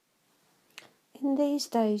In these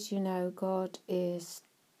days, God is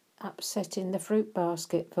upsetting the fruit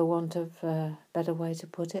basket, for want of a better way to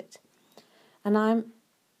put it. And I'm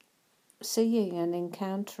seeing and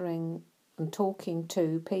encountering and talking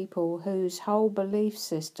to people whose whole belief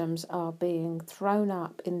systems are being thrown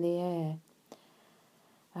up in the air.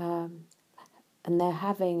 And they're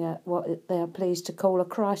having what they are pleased to call a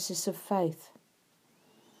crisis of faith.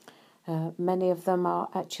 Many of them are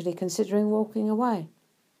actually considering walking away.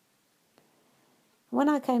 When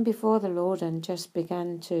I came before the Lord and just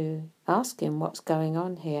began to ask him what's going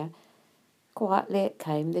on here, quietly it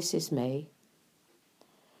came, this is me.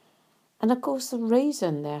 And of course the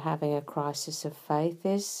reason they're having a crisis of faith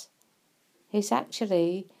is he's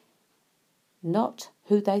actually not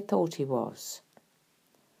who they thought he was.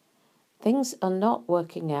 Things are not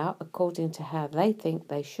working out according to how they think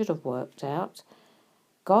they should have worked out.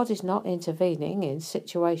 God is not intervening in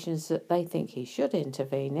situations that they think he should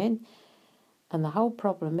intervene in. And the whole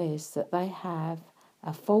problem is that they have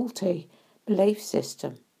a faulty belief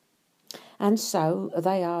system. And so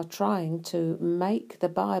they are trying to make the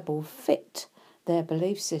Bible fit their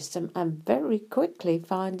belief system and very quickly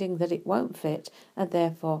finding that it won't fit and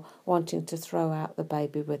therefore wanting to throw out the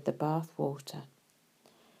baby with the bathwater.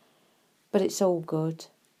 But it's all good.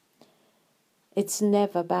 It's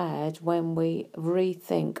never bad when we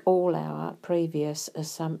rethink all our previous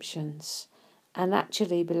assumptions. And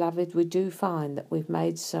actually, beloved, we do find that we've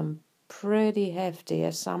made some pretty hefty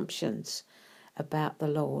assumptions about the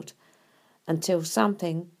Lord. Until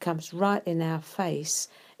something comes right in our face,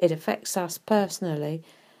 it affects us personally,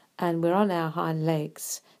 and we're on our hind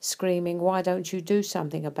legs screaming, why don't you do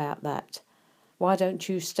something about that? Why don't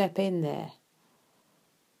you step in there?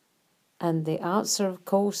 And the answer, of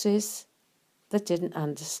course, is they didn't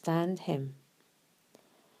understand him.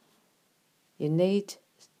 You need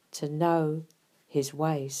to know his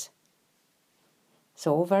ways. It's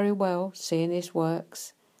all very well seeing his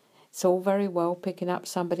works. It's all very well picking up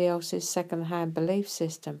somebody else's second-hand belief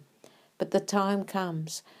system. But the time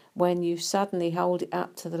comes when you suddenly hold it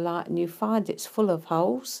up to the light and you find it's full of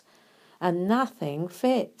holes and nothing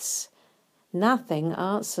fits. Nothing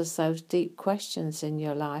answers those deep questions in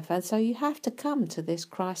your life. And so you have to come to this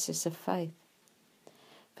crisis of faith.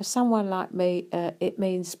 For someone like me, it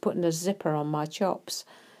means putting a zipper on my chops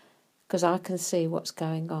because I can see what's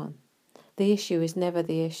going on. The issue is never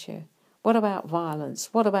the issue. What about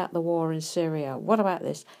violence? What about the war in Syria? What about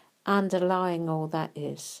this? Underlying all that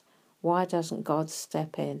is, why doesn't God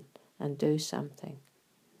step in and do something?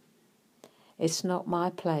 It's not my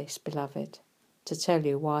place, beloved, to tell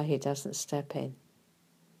you why he doesn't step in.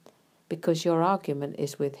 Because your argument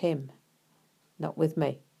is with him, not with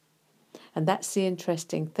me. And that's the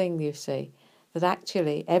interesting thing, you see, that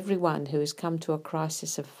actually everyone who has come to a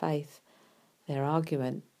crisis of faith, their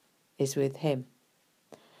argument is with him.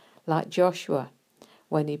 Like Joshua,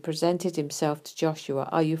 when he presented himself to Joshua,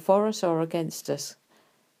 are you for us or against us?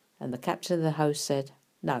 And the captain of the host said,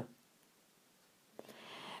 no.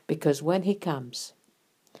 Because when he comes,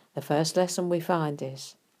 the first lesson we find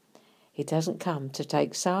is, he doesn't come to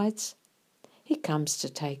take sides, he comes to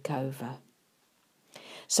take over.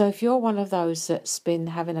 So if you're one of those that's been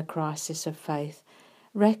having a crisis of faith,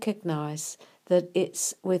 recognise that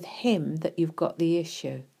it's with him that you've got the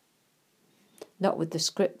issue. Not with the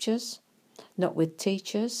scriptures, not with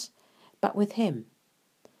teachers, but with him.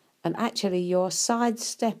 And actually you're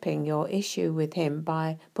sidestepping your issue with him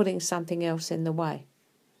by putting something else in the way.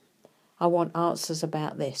 I want answers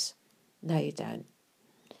about this. No, you don't.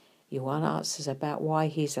 You want answers about why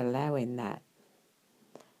he's allowing that.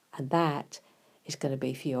 And that is going to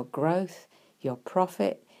be for your growth, your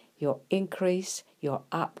profit, your increase, your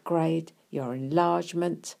upgrade, your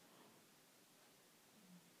enlargement.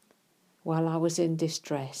 While I was in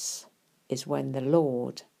distress is when the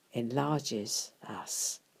Lord enlarges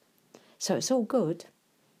us. So it's all good.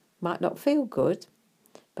 Might not feel good,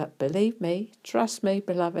 but believe me, trust me,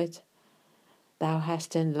 beloved, thou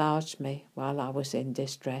hast enlarged me while I was in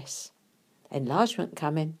distress. Enlargement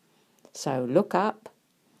coming. So look up,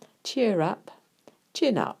 cheer up,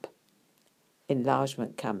 chin up.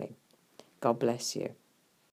 Enlargement coming. God bless you.